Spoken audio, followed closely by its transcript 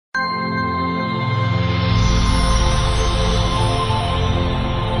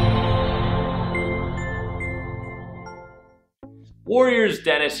Warriors,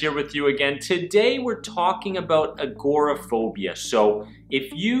 Dennis here with you again. Today we're talking about agoraphobia. So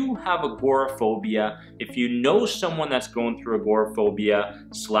if you have agoraphobia, if you know someone that's going through agoraphobia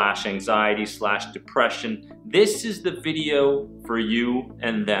 / anxiety / depression, this is the video for you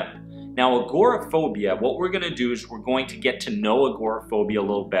and them. Now agoraphobia, what we're going to do is we're going to get to know agoraphobia a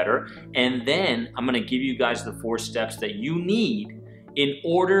little better, and then I'm going to give you guys the 4 steps that you need in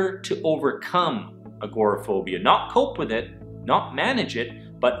order to overcome agoraphobia. Not cope with it, not manage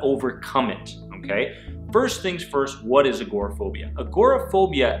it, but overcome it, okay? First things first, what is agoraphobia?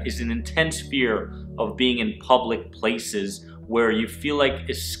 Agoraphobia is an intense fear of being in public places where you feel like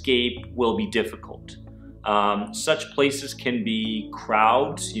escape will be difficult. Such places can be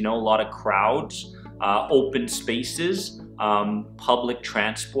crowds, a lot of crowds, open spaces, public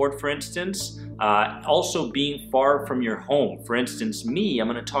transport, for instance, also being far from your home. For instance, me, I'm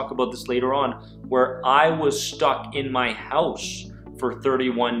going to talk about this later on, where I was stuck in my house for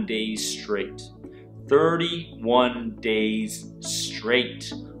 31 days straight. 31 days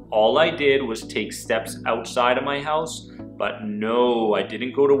straight. All I did was take steps outside of my house, but no, I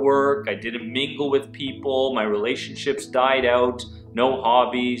didn't go to work, I didn't mingle with people, my relationships died out, no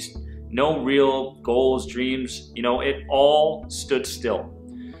hobbies, no real goals, dreams, it all stood still.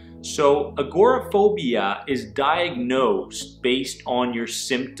 So agoraphobia is diagnosed based on your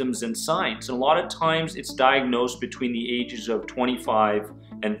symptoms and signs. And a lot of times it's diagnosed between the ages of 25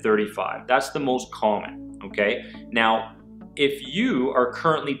 and 35. That's the most common, okay? Now, if you are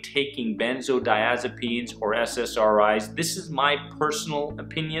currently taking benzodiazepines or SSRIs, this is my personal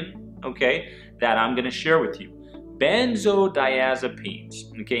opinion, okay, that I'm gonna share with you.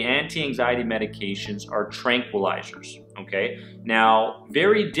 Benzodiazepines, okay, anti-anxiety medications are tranquilizers, okay? Now,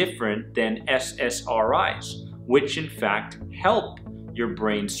 very different than SSRIs, which in fact help your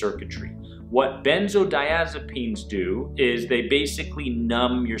brain circuitry. What benzodiazepines do is they basically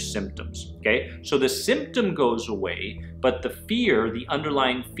numb your symptoms, okay? So the symptom goes away, but the fear, the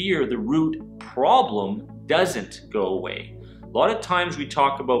underlying fear, the root problem doesn't go away. A lot of times we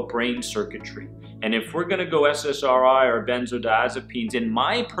talk about brain circuitry. And if we're gonna go SSRI or benzodiazepines, in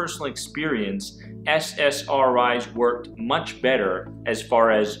my personal experience, SSRIs worked much better as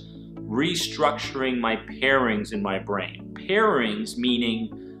far as restructuring my pairings in my brain. Pairings meaning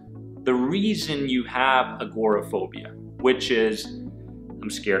the reason you have agoraphobia, which is,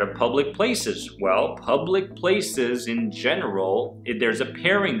 I'm scared of public places. Well, public places in general, there's a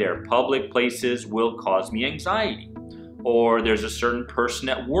pairing there. Public places will cause me anxiety. Or there's a certain person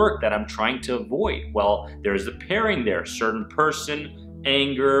at work that I'm trying to avoid. Well, there's a pairing there. Certain person,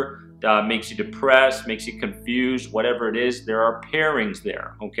 anger, makes you depressed, makes you confused, whatever it is, there are pairings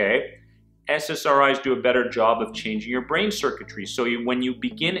there, okay? SSRIs do a better job of changing your brain circuitry. So when you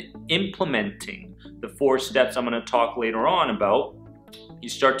begin implementing the 4 steps I'm gonna talk later on about, you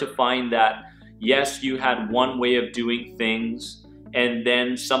start to find that, yes, you had one way of doing things, and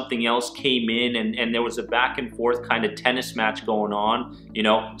then something else came in and there was a back and forth kind of tennis match going on,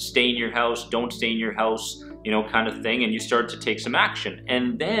 stay in your house, don't stay in your house, kind of thing, and you start to take some action.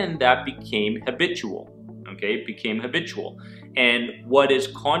 And then that became habitual, okay? It became habitual. And what is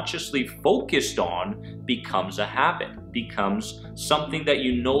consciously focused on becomes a habit, becomes something that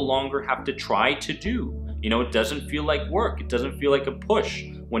you no longer have to try to do. It doesn't feel like work, it doesn't feel like a push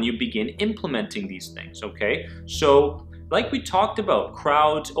when you begin implementing these things, okay? So, like we talked about,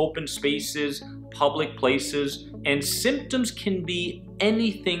 crowds, open spaces, public places, and symptoms can be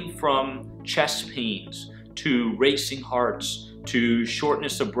anything from chest pains to racing hearts to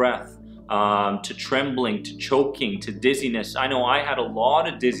shortness of breath, to trembling, to choking, to dizziness. I know I had a lot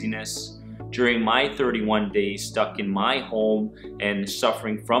of dizziness during my 31 days stuck in my home and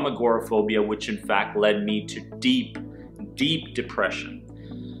suffering from agoraphobia, which in fact led me to deep, deep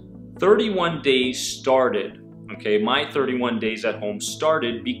depression. 31 days started. Okay, my 31 days at home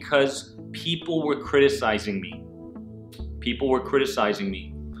started because people were criticizing me. People were criticizing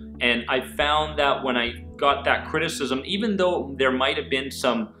me. And I found that when I got that criticism, even though there might have been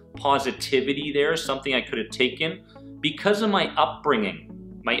some positivity there, something I could have taken, because of my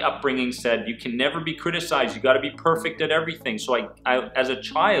upbringing said, you can never be criticized, you gotta be perfect at everything. So I as a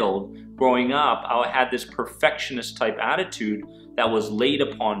child growing up, I had this perfectionist type attitude that was laid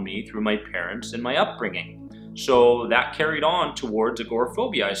upon me through my parents and my upbringing. So that carried on towards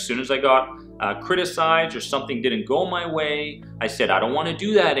agoraphobia. As soon as I got criticized or something didn't go my way, I said, I don't want to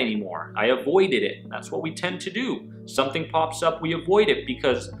do that anymore. I avoided it. That's what we tend to do. Something pops up, we avoid it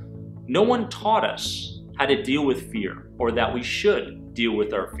because no one taught us how to deal with fear or that we should deal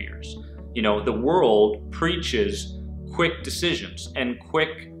with our fears. The world preaches quick decisions and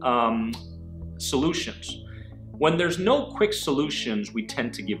quick solutions. When there's no quick solutions, we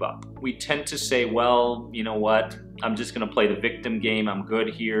tend to give up. We tend to say, well, you know what? I'm just going to play the victim game. I'm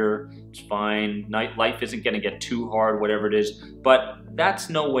good here. It's fine. Life isn't going to get too hard, whatever it is. But that's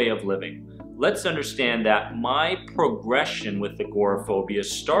no way of living. Let's understand that my progression with agoraphobia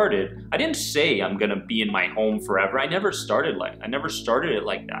started, I didn't say I'm going to be in my home forever. I never started it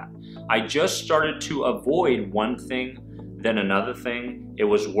like that. I just started to avoid one thing, then another thing. It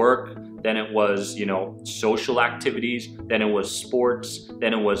was work, then it was, social activities, then it was sports,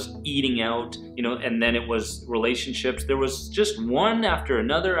 then it was eating out, and then it was relationships. There was just one after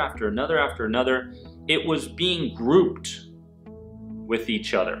another, after another, after another. It was being grouped with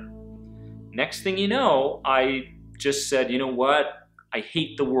each other. Next thing you know, I just said, you know what? I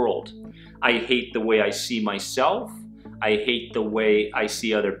hate the world. I hate the way I see myself. I hate the way I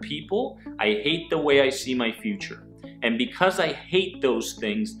see other people. I hate the way I see my future. And because I hate those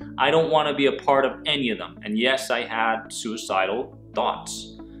things, I don't want to be a part of any of them. And yes, I had suicidal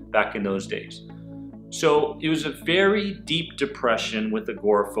thoughts back in those days. So it was a very deep depression with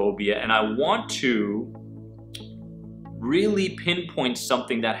agoraphobia. And I want to really pinpoint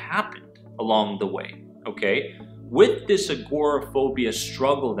something that happened along the way, okay? With this agoraphobia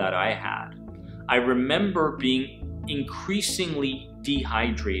struggle that I had, I remember being increasingly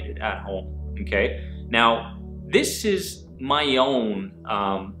dehydrated at home, okay? Now, this is my own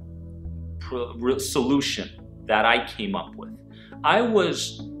solution that I came up with. I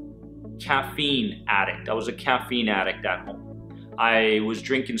was caffeine addict. I was a caffeine addict at home. I was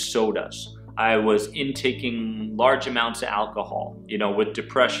drinking sodas. I was intaking large amounts of alcohol. With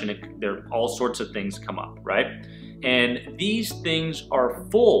depression, there all sorts of things come up, right? And these things are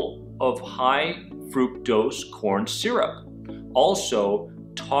full of high fructose corn syrup. Also,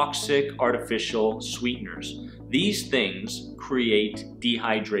 toxic artificial sweeteners. These things create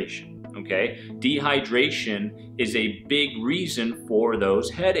dehydration, okay? Dehydration is a big reason for those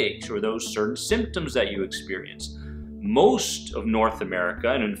headaches or those certain symptoms that you experience. Most of North America,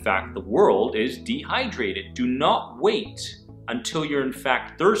 and in fact the world, is dehydrated. Do not wait until you're in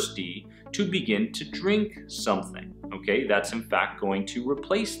fact thirsty to begin to drink something, okay? That's in fact going to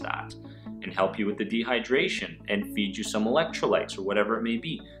replace that and help you with the dehydration and feed you some electrolytes or whatever it may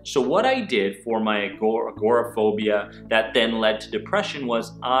be. So what I did for my agoraphobia that then led to depression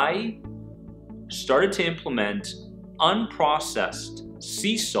was I started to implement unprocessed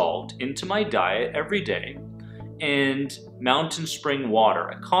sea salt into my diet every day and mountain spring water,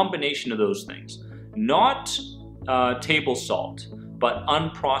 a combination of those things. Not table salt, but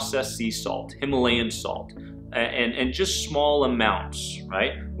unprocessed sea salt, Himalayan salt, and just small amounts,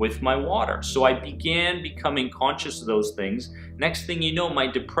 right, with my water. So I began becoming conscious of those things. Next thing you know, my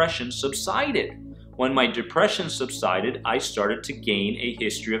depression subsided. When my depression subsided, I started to gain a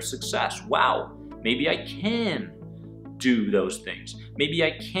history of success. Wow, maybe I can do those things. Maybe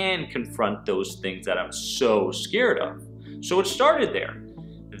I can confront those things that I'm so scared of. So it started there.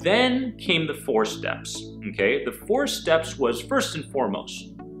 Then came the 4 steps, okay? The 4 steps was, first and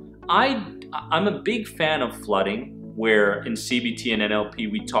foremost, I'm a big fan of flooding, where in CBT and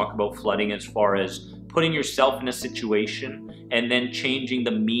NLP we talk about flooding as far as putting yourself in a situation and then changing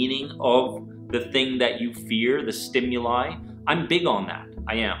the meaning of the thing that you fear, the stimuli. I'm big on that,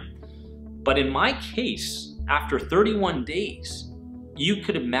 I am. But in my case, after 31 days, you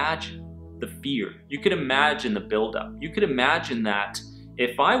could imagine the fear. You could imagine the buildup. You could imagine that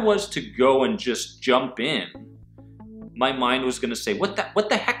if I was to go and just jump in, my mind was going to say, what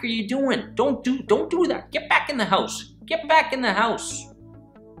the heck are you doing? Don't do that. Get back in the house. Get back in the house,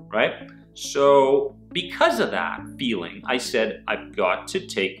 right? So because of that feeling, I said, I've got to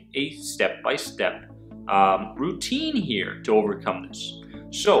take a step-by-step routine here to overcome this.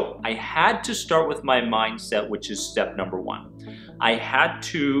 So I had to start with my mindset, which is step number 1. I had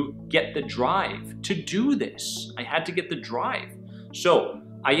to get the drive to do this. I had to get the drive. So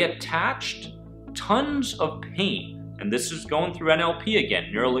I attached tons of pain, and this is going through NLP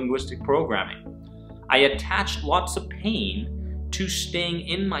again, neuro-linguistic programming. I attached lots of pain to staying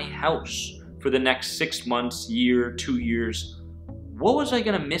in my house for the next 6 months, year, 2 years. What was I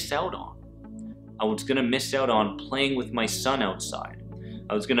gonna miss out on? I was gonna miss out on playing with my son outside.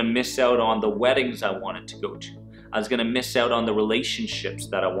 I was gonna miss out on the weddings I wanted to go to. I was gonna miss out on the relationships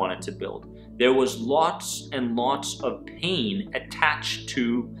that I wanted to build. There was lots and lots of pain attached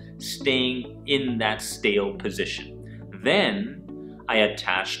to staying in that stale position. Then I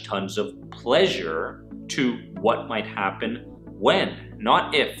attached tons of pleasure to what might happen when,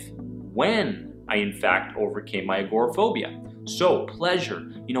 not if, when I in fact overcame my agoraphobia. So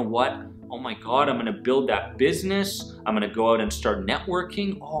pleasure, you know what? Oh my God, I'm gonna build that business. I'm gonna go out and start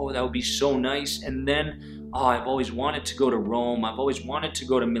networking. Oh, that would be so nice. And then oh, I've always wanted to go to Rome, I've always wanted to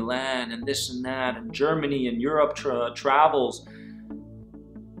go to Milan and this and that and Germany and Europe travels.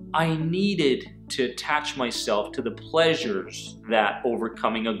 I needed to attach myself to the pleasures that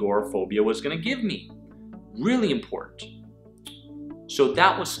overcoming agoraphobia was going to give me. Really important. So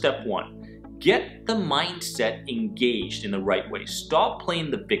that was step one. Get the mindset engaged in the right way. Stop playing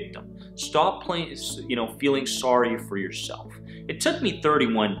the victim. Stop playing, feeling sorry for yourself. It took me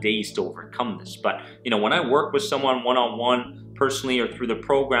 31 days to overcome this, but when I work with someone one-on-one, personally or through the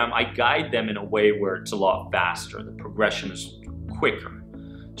program, I guide them in a way where it's a lot faster. The progression is quicker.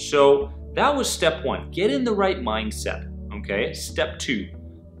 So that was step one. Get in the right mindset. Okay. Step two,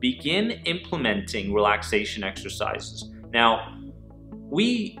 begin implementing relaxation exercises. Now,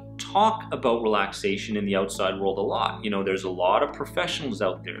 we talk about relaxation in the outside world a lot. There's a lot of professionals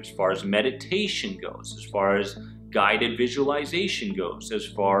out there as far as meditation goes, as far as guided visualization goes, as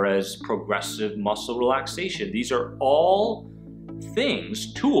far as progressive muscle relaxation. These are all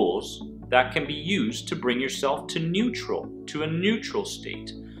things, tools that can be used to bring yourself to a neutral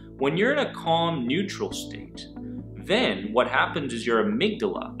state. When you're in a calm, neutral state, then what happens is your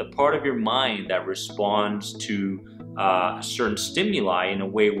amygdala, the part of your mind that responds to certain stimuli in a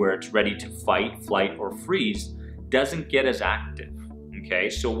way where it's ready to fight, flight, or freeze, doesn't get as active. Okay,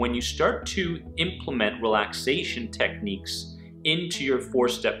 so when you start to implement relaxation techniques into your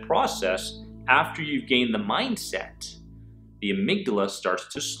 4-step process, after you've gained the mindset, the amygdala starts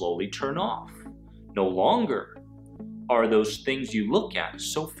to slowly turn off. No longer are those things you look at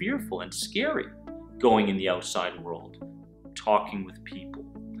so fearful and scary. Going in the outside world, talking with people,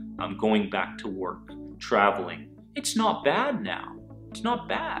 going back to work, traveling. It's not bad now. It's not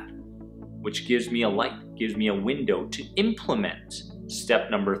bad. Which gives me a light, gives me a window to implement step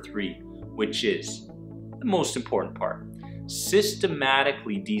number 3, which is the most important part.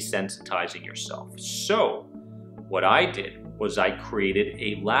 Systematically desensitizing yourself. So what I did was I created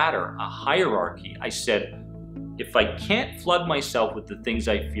a ladder, a hierarchy. I said, if I can't flood myself with the things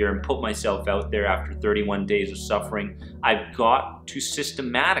I fear and put myself out there after 31 days of suffering, I've got to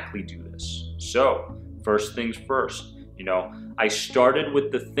systematically do this. So first things first, I started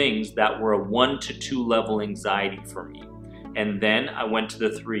with the things that were a 1 to 2 level anxiety for me. And then I went to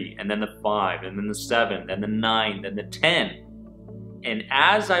the 3, and then the 5, and then the 7, then the 9, then the 10. And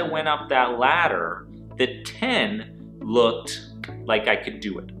as I went up that ladder, the 10 looked like I could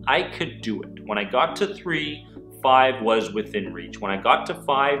do it. I could do it. When I got to 3, 5 was within reach. When I got to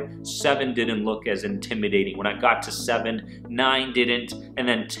 5, 7 didn't look as intimidating. When I got to 7, 9 didn't, and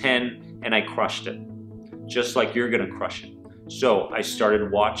then 10, and I crushed it. Just like you're gonna crush it. So I started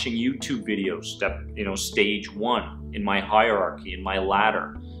watching YouTube videos, stage 1 in my hierarchy, in my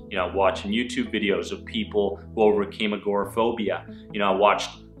ladder. Watching YouTube videos of people who overcame agoraphobia. I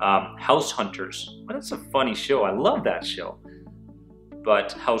watched House Hunters. Well, that's a funny show. I love that show.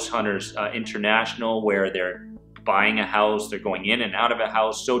 But House Hunters International, where they're buying a house, they're going in and out of a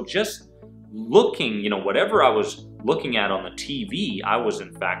house. So just looking, whatever I was looking at on the TV, I was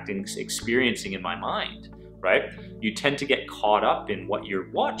in fact experiencing in my mind, right? You tend to get caught up in what you're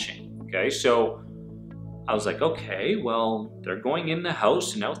watching, okay? So I was like, okay, well, they're going in the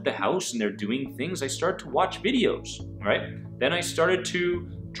house and out the house and they're doing things. I start to watch videos, right? Then I started to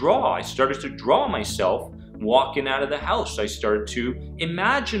draw. I started to draw myself walking out of the house. I started to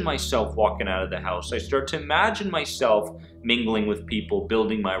imagine myself walking out of the house. I started to imagine myself mingling with people,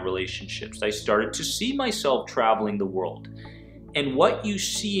 building my relationships. I started to see myself traveling the world. And what you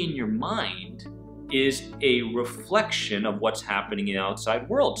see in your mind is a reflection of what's happening in the outside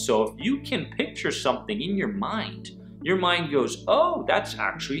world. So if you can picture something in your mind goes, oh, that's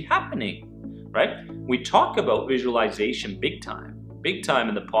actually happening, right? We talk about visualization big time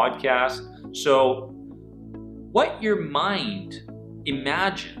in the podcast. So what your mind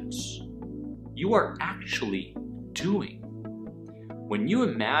imagines, you are actually doing. When you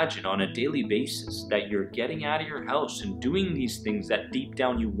imagine on a daily basis that you're getting out of your house and doing these things that deep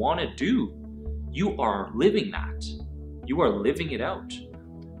down you want to do, you are living that. You are living it out.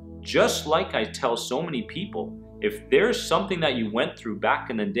 Just like I tell so many people, if there's something that you went through back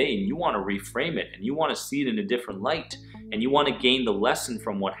in the day and you want to reframe it and you want to see it in a different light and you want to gain the lesson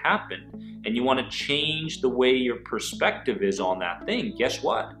from what happened and you want to change the way your perspective is on that thing, guess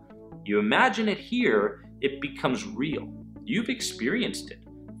what? You imagine it here, it becomes real. You've experienced it.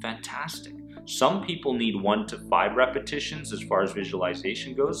 Fantastic. Some people need 1 to 5 repetitions as far as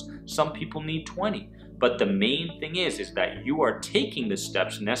visualization goes. Some people need 20. But the main thing is that you are taking the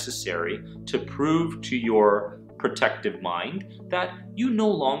steps necessary to prove to your protective mind that you no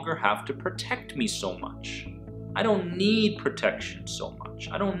longer have to protect me so much. I don't need protection so much.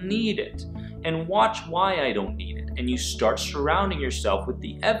 I don't need it. and watch why I don't need it. And you start surrounding yourself with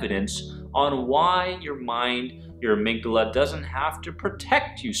the evidence on why your mind, your amygdala, doesn't have to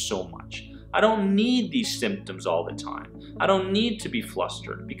protect you so much. I don't need these symptoms all the time. I don't need to be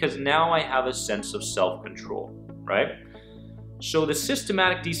flustered because now I have a sense of self-control, right? So the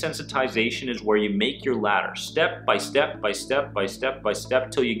systematic desensitization is where you make your ladder step by step by step by step by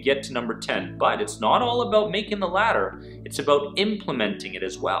step till you get to number 10. But it's not all about making the ladder. It's about implementing it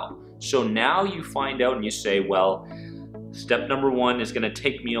as well. So now you find out and you say, well, step number 1 is going to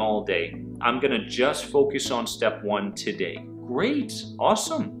take me all day. I'm going to just focus on step 1 today. Great,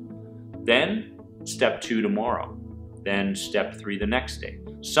 awesome. Then step 2 tomorrow. Then step 3 the next day.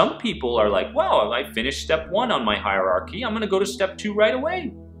 Some people are like, well, I finished step 1 on my hierarchy. I'm going to go to step 2 right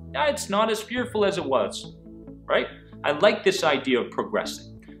away. Yeah, it's not as fearful as it was, right? I like this idea of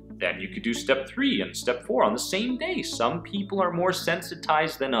progressing. Then you could do step 3 and step 4 on the same day. Some people are more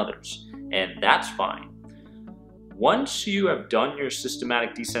sensitized than others, and that's fine. Once you have done your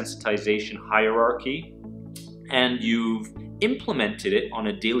systematic desensitization hierarchy and you've implemented it on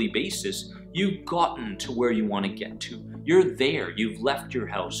a daily basis, you've gotten to where you want to get to. You're there. You've left your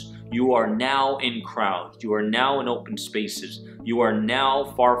house. You are now in crowds. You are now in open spaces. You are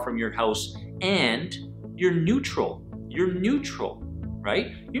now far from your house, and you're neutral. You're neutral,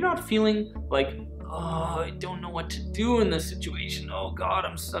 right? You're not feeling like, oh, I don't know what to do in this situation. Oh God,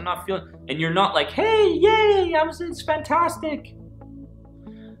 I'm not feeling, and you're not like, hey, yay, it's fantastic.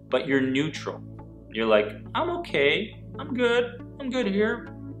 But you're neutral. You're like, I'm okay. I'm good here.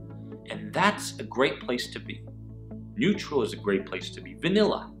 And that's a great place to be. Neutral is a great place to be.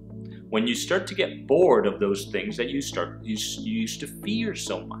 Vanilla. When you start to get bored of those things that you used to fear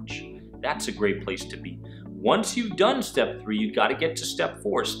so much, that's a great place to be. Once you've done step 3, you've got to get to step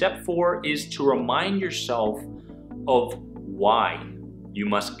 4. Step 4 is to remind yourself of why you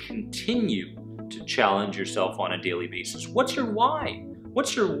must continue to challenge yourself on a daily basis. What's your why?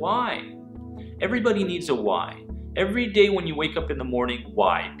 What's your why? Everybody needs a why. Every day when you wake up in the morning,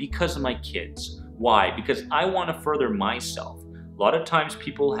 why? Because of my kids. Why? Because I want to further myself. A lot of times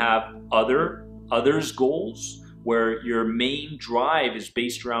people have others' goals where your main drive is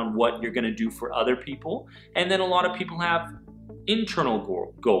based around what you're going to do for other people. And then a lot of people have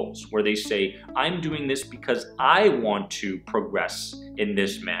internal goals where they say, I'm doing this because I want to progress in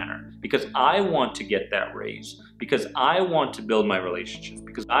this manner, because I want to get that raise, because I want to build my relationships,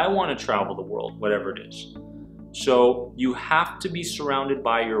 because I want to travel the world, whatever it is. So you have to be surrounded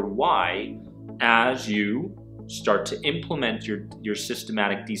by your why as you start to implement your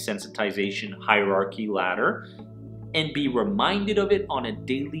systematic desensitization hierarchy ladder, and be reminded of it on a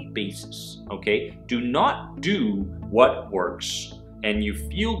daily basis, okay? Do not do what works and you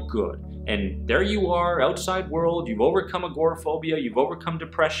feel good, and there you are, outside world, you've overcome agoraphobia, you've overcome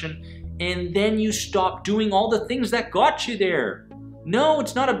depression, and then you stop doing all the things that got you there. No,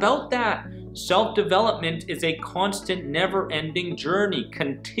 it's not about that. Self-development is a constant, never-ending journey.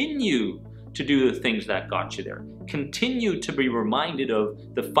 Continue to do the things that got you there. Continue to be reminded of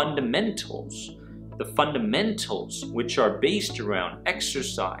the fundamentals, which are based around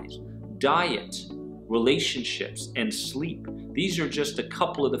exercise, diet, relationships, and sleep. These are just a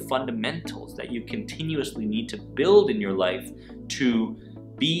couple of the fundamentals that you continuously need to build in your life to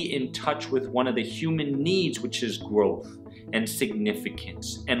be in touch with one of the human needs, which is growth and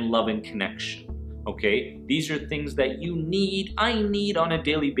significance and love and connection. Okay? These are things that you need, I need on a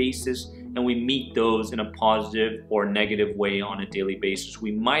daily basis, and we meet those in a positive or negative way on a daily basis.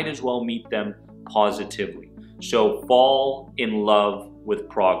 We might as well meet them positively. So fall in love with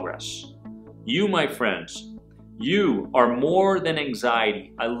progress. You, my friends, you are more than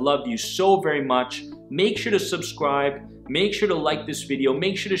anxiety. I love you so very much. Make sure to subscribe. Make sure to like this video.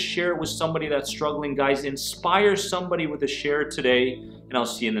 Make sure to share it with somebody that's struggling. Guys, inspire somebody with a share today, and I'll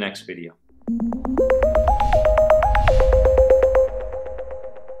see you in the next video.